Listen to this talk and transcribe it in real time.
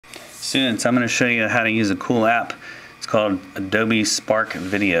Students, I'm going to show you how to use a cool app. It's called Adobe Spark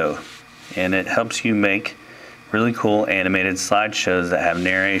Video, and it helps you make really cool animated slideshows that have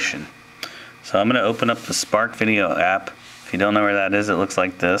narration. So I'm going to open up the Spark Video app. If you don't know where that is, it looks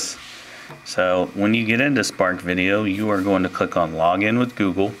like this. So when you get into Spark Video, you are going to click on Login with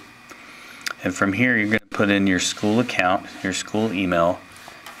Google, and from here you're going to put in your school account, your school email,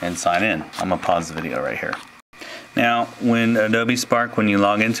 and sign in. I'm going to pause the video right here. Now, when Adobe Spark, when you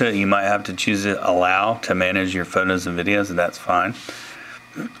log into it, you might have to choose it Allow to manage your photos and videos, and that's fine.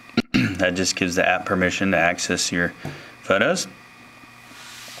 That just gives the app permission to access your photos.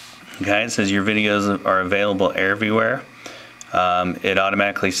 Okay, it says your videos are available everywhere. It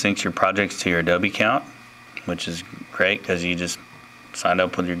automatically syncs your projects to your Adobe account, which is great because you just signed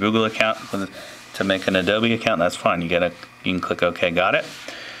up with your Google account to make an Adobe account. That's fine. You can click OK, got it.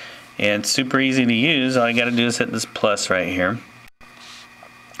 And it's super easy to use. All you got to do is hit this plus right here.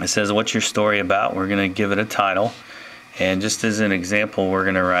 It says, what's your story about? We're going to give it a title. And just as an example, we're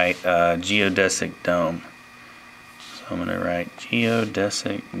going to write geodesic dome. So I'm going to write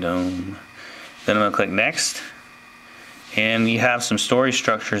geodesic dome. Then I'm going to click next. And you have some story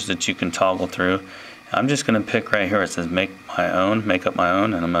structures that you can toggle through. I'm just going to pick right here. It says make up my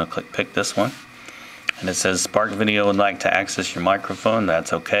own. And I'm going to click pick this one. And it says Spark Video would like to access your microphone.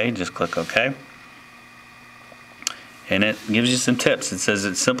 That's okay. Just click OK. And it gives you some tips. It says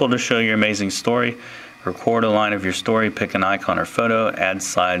it's simple to show your amazing story. Record a line of your story, pick an icon or photo, add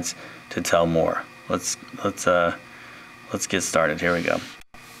slides to tell more. Let's get started. Here we go.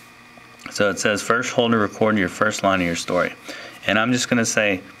 So it says first hold to record your first line of your story. And I'm just going to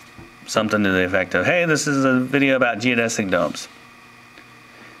say something to the effect of, hey, this is a video about geodesic domes.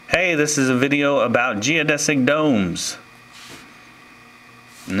 Hey, this is a video about geodesic domes.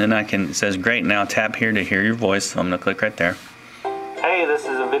 And then it says great, now tap here to hear your voice. So I'm going to click right there. Hey, this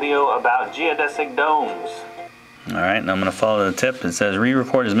is a video about geodesic domes. Alright, and I'm going to follow the tip. It says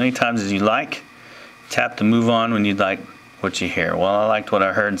re-record as many times as you like. Tap to move on when you'd like what you hear. Well, I liked what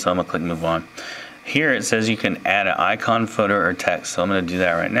I heard, so I'm going to click move on. Here it says you can add an icon, photo, or text. So I'm going to do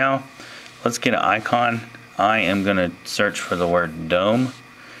that right now. Let's get an icon. I am going to search for the word dome,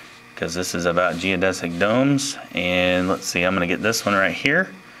 because this is about geodesic domes. And let's see, I'm going to get this one right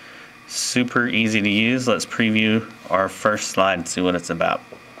here. Super easy to use. Let's preview our first slide and see what it's about.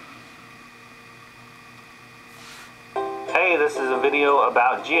 Hey, this is a video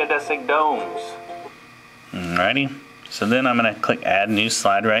about geodesic domes. Alrighty, so then I'm going to click add new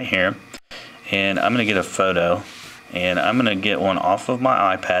slide right here, and I'm going to get a photo, and I'm going to get one off of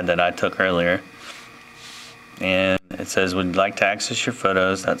my iPad that I took earlier. And it says would you like to access your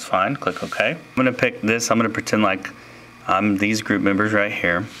photos. That's fine. Click OK. I'm going to pick this. I'm going to pretend like I'm these group members right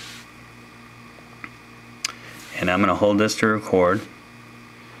here. And I'm going to hold this to record.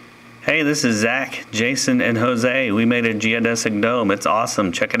 Hey, this is Zach, Jason, and Jose. We made a geodesic dome. It's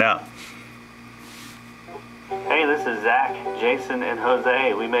awesome. Check it out. Hey, this is Zach, Jason, and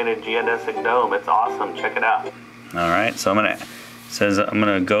Jose. We made a geodesic dome. It's awesome. Check it out. All right. So I'm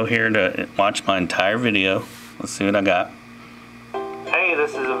going to go here to watch my entire video. Let's see what I got. Hey,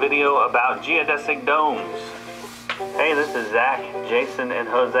 this is a video about geodesic domes. Hey, this is Zach, Jason, and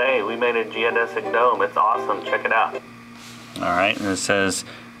Jose. We made a geodesic dome. It's awesome. Check it out. Alright, and it says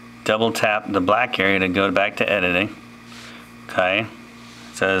double tap the black area to go back to editing. Okay.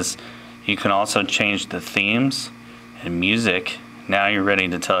 It says you can also change the themes and music. Now you're ready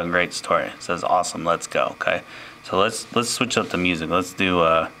to tell a great story. It says awesome. Let's go. Okay. So let's switch up the music. Let's do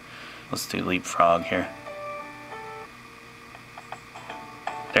Leapfrog here.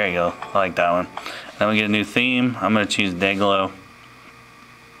 There you go. I like that one. Then we get a new theme. I'm going to choose Dayglow.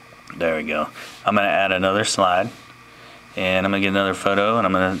 There we go. I'm going to add another slide. And I'm going to get another photo. And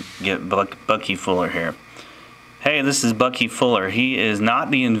I'm going to get Bucky Fuller here. Hey, this is Bucky Fuller. He is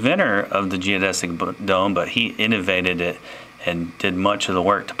not the inventor of the geodesic dome, but he innovated it and did much of the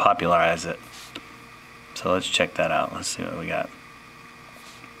work to popularize it. So let's check that out. Let's see what we got.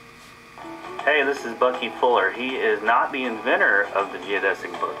 Hey, this is Bucky Fuller. He is not the inventor of the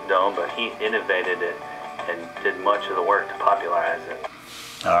geodesic dome, but he innovated it and did much of the work to popularize it.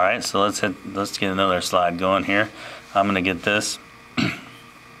 All right, so let's get another slide going here. I'm going to get this.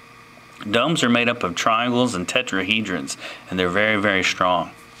 Domes are made up of triangles and tetrahedrons, and they're very, very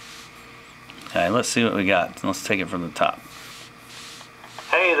strong. Okay, let's see what we got. Let's take it from the top.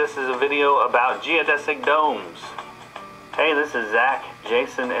 Hey, this is a video about geodesic domes. Hey, this is Zach,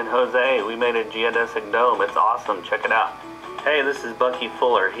 Jason, and Jose. We made a geodesic dome. It's awesome. Check it out. Hey, this is Bucky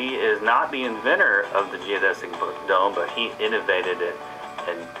Fuller. He is not the inventor of the geodesic dome, but he innovated it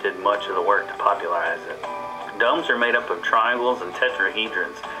and did much of the work to popularize it. Domes are made up of triangles and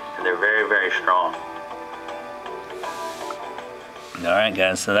tetrahedrons, and they're very, very strong. Alright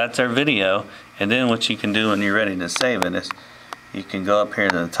guys, so that's our video, and then what you can do when you're ready to save it is you can go up here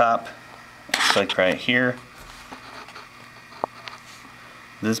to the top, click right here,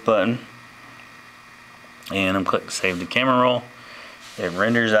 this button, and I'm click save to camera roll. It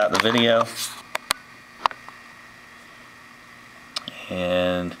renders out the video,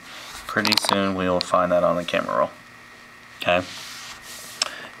 and pretty soon we will find that on the camera roll. Okay,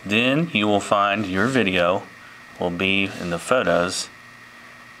 then you will find your video will be in the photos,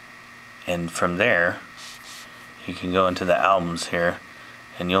 and from there you can go into the albums here,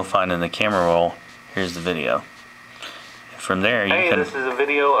 and you'll find in the camera roll, here's the video. From there you can, this is a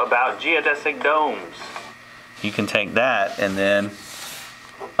video about geodesic domes. You can take that and then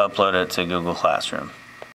upload it to Google Classroom.